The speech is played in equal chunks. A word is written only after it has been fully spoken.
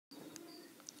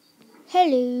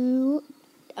Hello.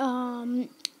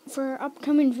 For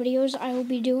upcoming videos I will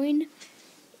be doing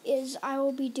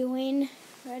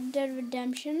Red Dead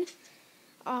Redemption.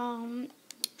 I'll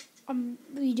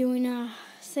be doing a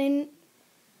thing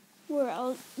where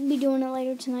I'll be doing it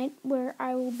later tonight where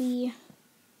I will be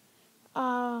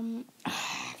I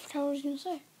forgot what I was gonna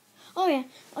say. Oh yeah,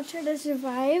 I'll try to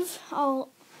survive. I'll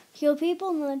heal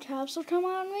people and then the traps will come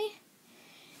on me.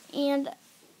 And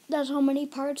that's how many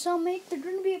parts I'll make. They're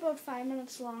going to be about 5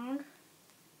 minutes long.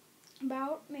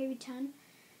 About, maybe 10.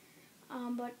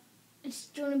 But it's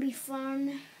going to be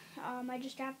fun. I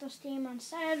just got this game on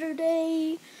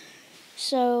Saturday.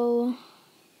 So,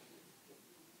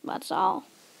 that's all.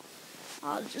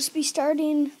 I'll just be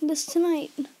starting this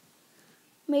tonight.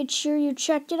 Make sure you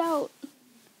check it out.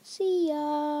 See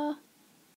ya.